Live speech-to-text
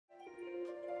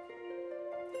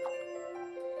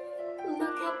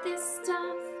at this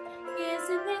stuff,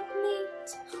 isn't it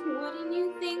neat? Wouldn't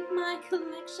you think my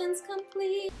collection's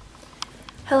complete?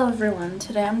 Hello everyone,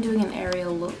 today I'm doing an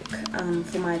Ariel look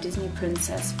for my Disney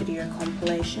Princess video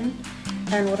compilation,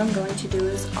 and what I'm going to do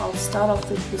is I'll start off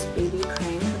with this BB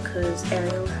cream because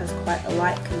Ariel has quite a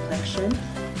light complexion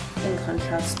in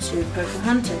contrast to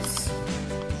Pocahontas.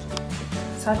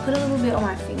 So I put a little bit on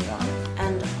my finger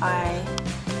and I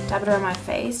dab it around my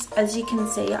face. As you can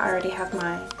see, I already have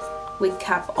my wig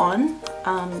cap on,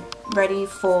 ready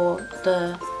for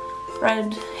the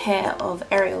red hair of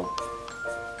Ariel.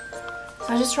 So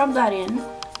I just rub that in.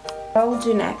 What I'll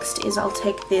do next is I'll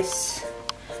take this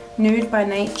Nude by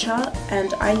Nature,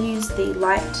 and I use the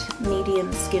light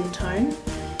medium skin tone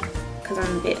because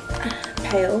I'm a bit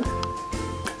pale.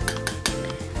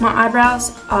 My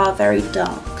eyebrows are very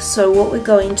dark, so what we're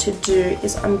going to do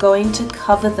is I'm going to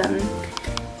cover them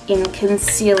in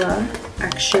concealer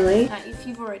actually. Now if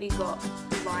you've already got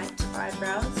light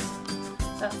eyebrows,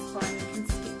 that's fine, you can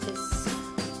skip this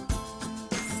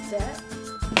step.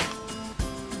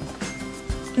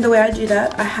 The way I do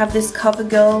that, I have this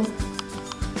CoverGirl,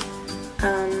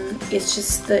 it's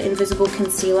just the invisible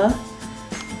concealer,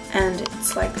 and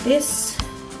it's like this.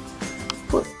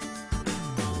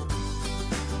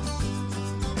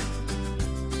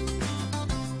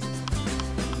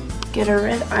 Get a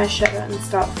red eyeshadow and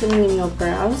start filling in your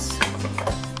brows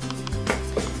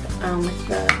with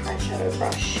the eyeshadow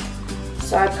brush.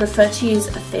 So I prefer to use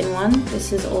a thin one.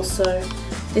 This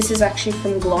is actually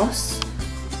from Gloss.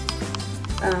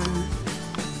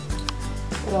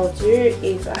 What I'll do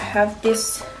is I have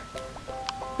this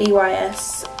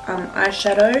BYS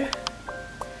eyeshadow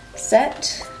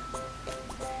set.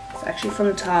 It's actually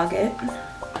from Target.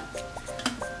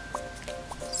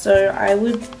 So I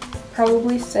would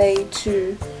probably say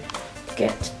to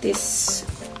get this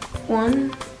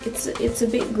one. It's a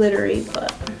bit glittery,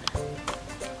 but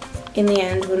in the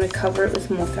end when we cover it with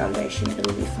more foundation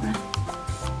it'll be fine.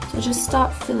 So just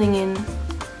start filling in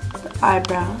the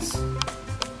eyebrows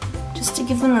just to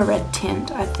give them a red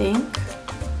tint, I think,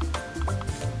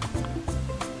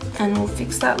 and we'll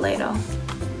fix that later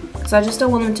because I just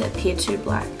don't want them to appear too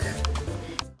black.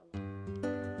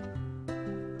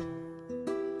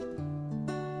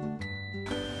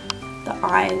 The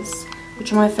eyes,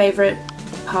 which are my favorite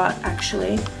part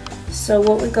actually. So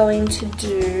what we're going to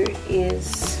do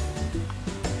is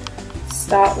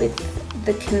start with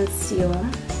the concealer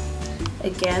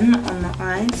again on the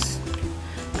eyes.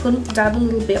 Dab a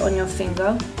little bit on your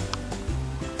finger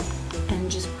and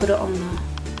just put it on the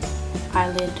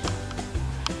eyelid.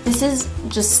 This is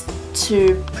just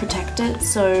to protect it,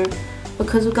 so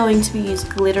because we're going to be using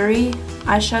glittery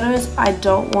eyeshadows, I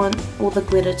don't want all the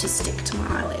glitter to stick to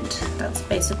my eyelid. That's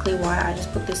basically why I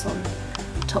just put this on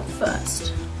top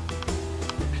first.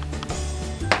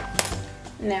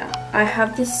 Now, I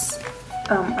have this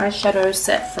eyeshadow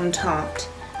set from Tarte.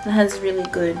 It has really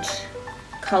good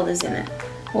colours in it.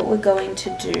 What we're going to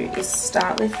do is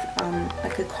start with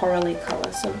like a corally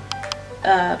colour, so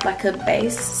like a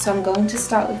base. So I'm going to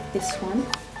start with this one.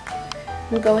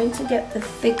 I'm going to get the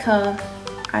thicker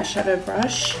eyeshadow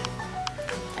brush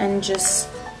and just,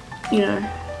 you know,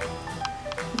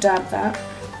 dab that,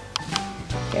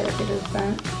 get a bit of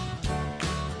that.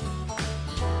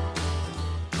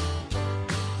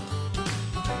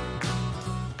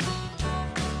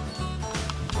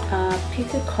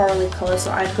 Pick a corally colour,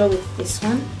 so I'd go with this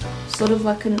one, sort of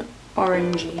like an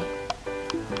orangey.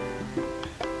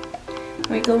 What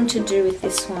we're going to do with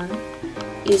this one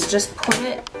is just put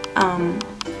it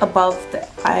above the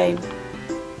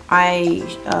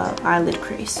eyelid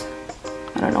crease.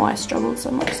 I don't know why I struggled, so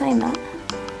I'm not saying that.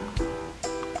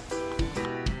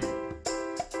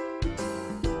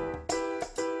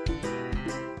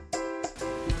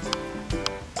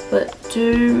 But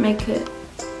do make it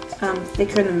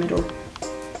thicker in the middle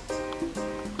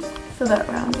for that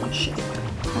rounded shape.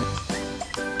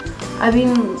 I've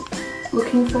been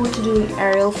looking forward to doing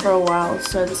Ariel for a while,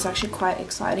 so this is actually quite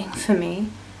exciting for me.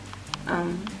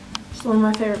 She's one of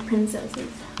my favourite princesses.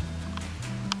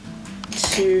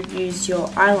 To use your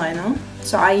eyeliner,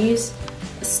 so I use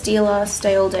a Stila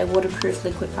Stay All Day Waterproof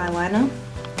Liquid Eyeliner.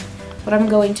 What I'm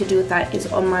going to do with that is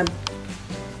on my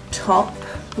top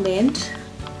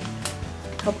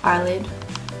eyelid.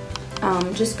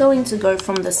 Just going to go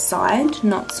from the side,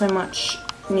 not so much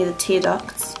near the tear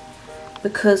ducts,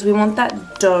 because we want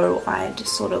that doe-eyed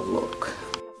sort of look.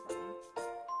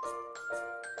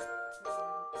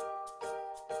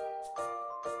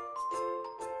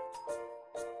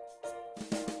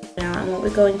 Now, and what we're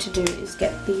going to do is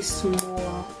get the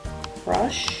smaller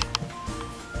brush,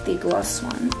 the gloss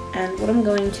one, and what I'm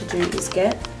going to do is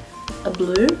get a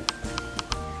blue.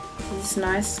 This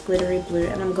nice glittery blue,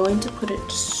 and I'm going to put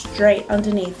it straight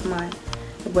underneath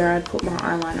where I put my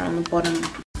eyeliner on the bottom.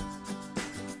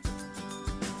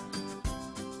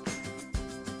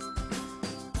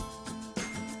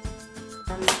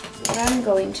 What I'm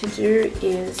going to do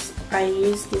is I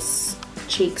use this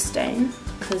cheek stain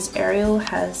because Ariel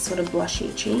has sort of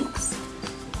blushy cheeks,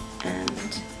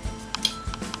 and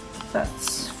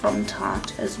that's from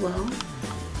Tarte as well.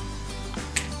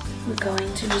 We're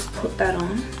going to just put that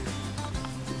on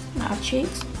our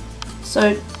cheeks.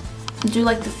 So do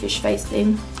like the fish face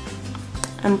thing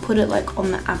and put it like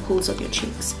on the apples of your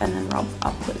cheeks and then rub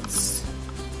upwards.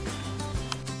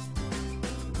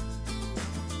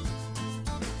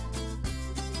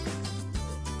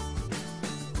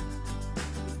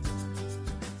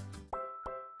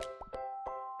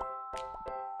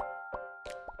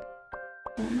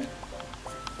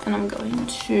 And I'm going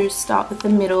to start with the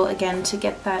middle again to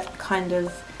get that kind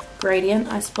of gradient,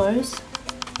 I suppose.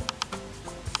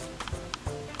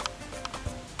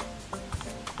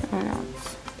 And now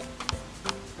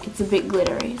it's a bit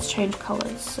glittery, it's changed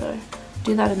colours, so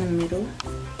do that in the middle.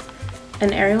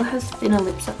 And Ariel has thinner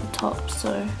lips at the top,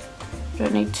 so you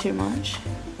don't need too much.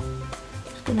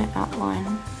 Just going to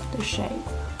outline the shape.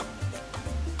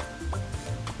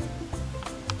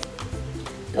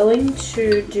 Going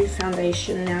to do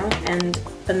foundation now and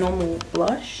a normal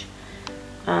blush.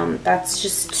 That's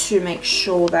just to make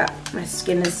sure that my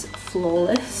skin is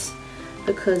flawless,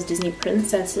 because Disney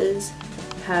princesses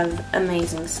have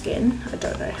amazing skin. I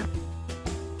don't know how.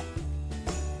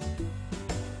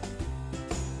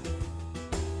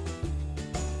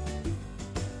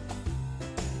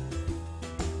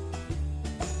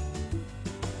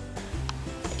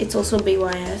 It's also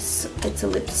BYS, it's a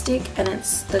lipstick and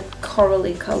it's the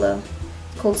corally colour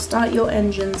called Start Your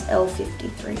Engines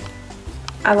L53.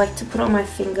 I like to put it on my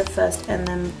finger first and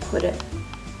then put it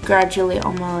gradually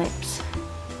on my lips.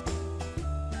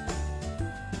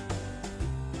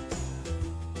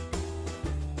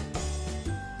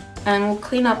 And we'll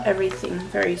clean up everything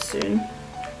very soon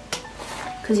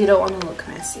because you don't want to look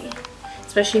messy.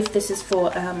 Especially if this is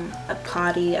for a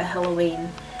party, a Halloween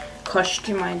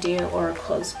costume idea or a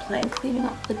cosplay. Cleaning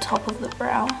up the top of the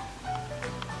brow.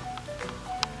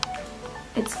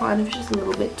 It's fine if it's just a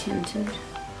little bit tinted.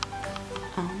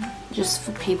 Just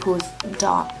for people with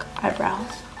dark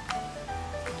eyebrows.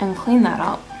 And clean that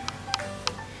up.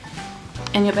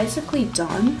 And you're basically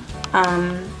done.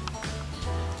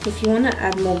 If you want to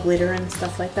add more glitter and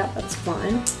stuff like that, that's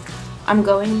fine.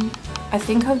 I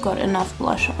think I've got enough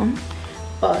blush on,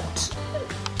 but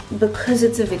because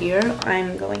it's a video,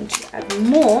 I'm going to add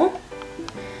more.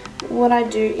 What I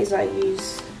do is I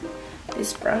use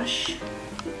this brush,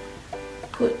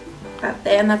 put that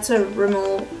there, and that's a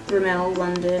Rimmel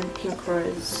London Pink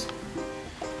Rose.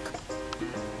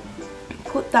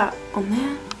 Put that on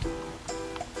there.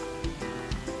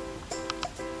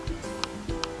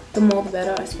 The more the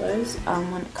better, I suppose,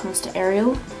 when it comes to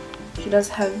Ariel. She does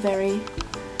have very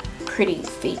pretty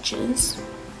features.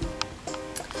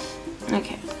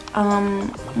 Okay.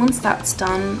 Once that's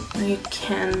done, you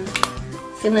can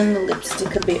fill in the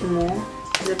lipstick a bit more.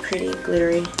 It's a pretty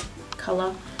glittery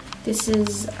colour. This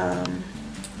is,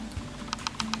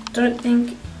 don't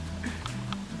think,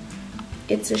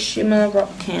 it's a Shimmer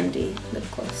Rock Candy lip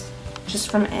gloss. Just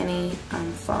from any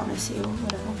pharmacy or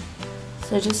whatever.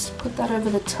 So just put that over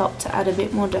the top to add a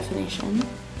bit more definition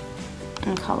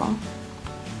and colour.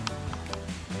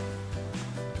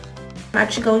 I'm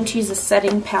actually going to use a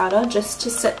setting powder just to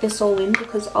set this all in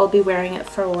because I'll be wearing it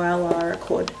for a while I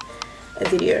record a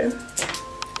video.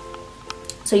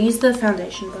 So use the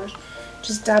foundation brush.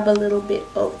 Just dab a little bit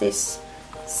of this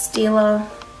Stila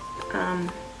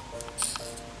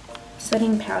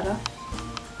setting powder,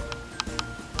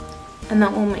 and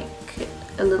that will make it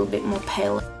a little bit more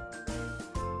pale.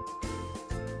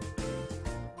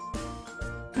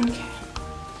 Okay.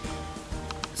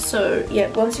 So yeah,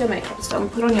 once your makeup's done,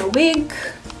 put on your wig.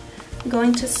 I'm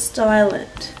going to style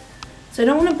it. So I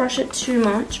don't want to brush it too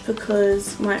much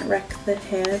because it might wreck the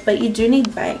hair, but you do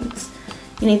need bangs.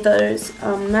 You need those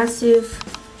massive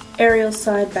Ariel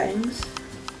side bangs.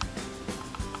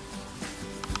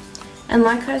 And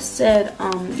like I said,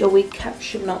 your wig cap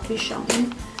should not be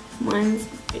showing. Mine's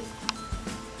a bit,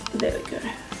 there we go.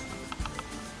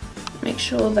 Make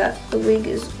sure that the wig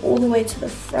is all the way to the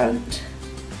front,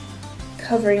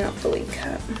 covering up the wig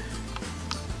cap.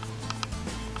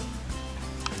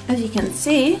 As you can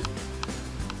see,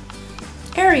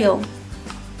 Ariel.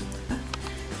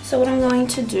 So what I'm going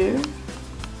to do,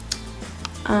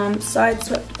 side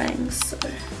swept bangs, so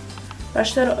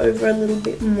brush that over a little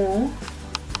bit more.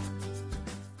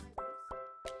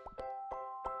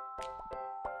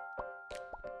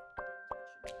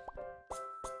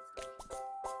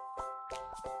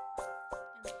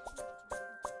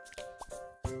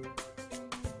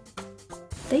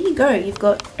 there you go. You've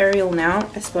got Ariel now,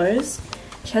 I suppose.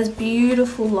 She has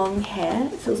beautiful long hair.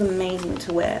 It feels amazing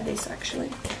to wear this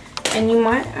actually. And you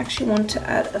might actually want to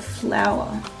add a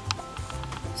flower.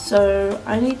 So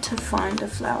I need to find a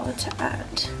flower to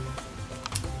add.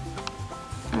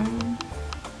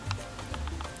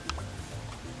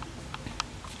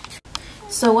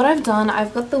 So what I've done,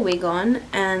 I've got the wig on,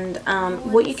 and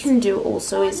what you can do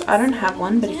also is, I don't have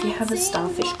one, but if you have a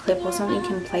starfish clip or something, you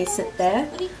can place it there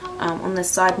on the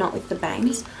side, not with the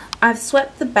bangs. I've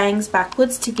swept the bangs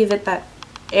backwards to give it that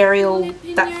Ariel,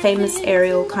 that famous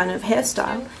Ariel kind of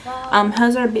hairstyle.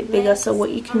 Hers are a bit bigger, so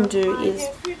what you can do is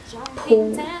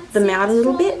pull them out a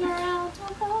little bit.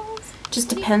 Just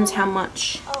depends how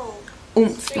much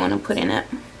oomph you want to put in it.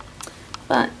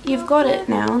 But you've got it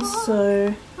now,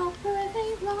 so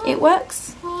it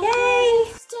works. Yay!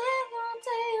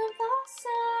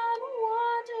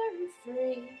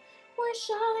 Wish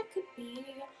I could be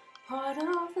part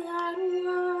of that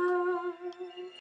world.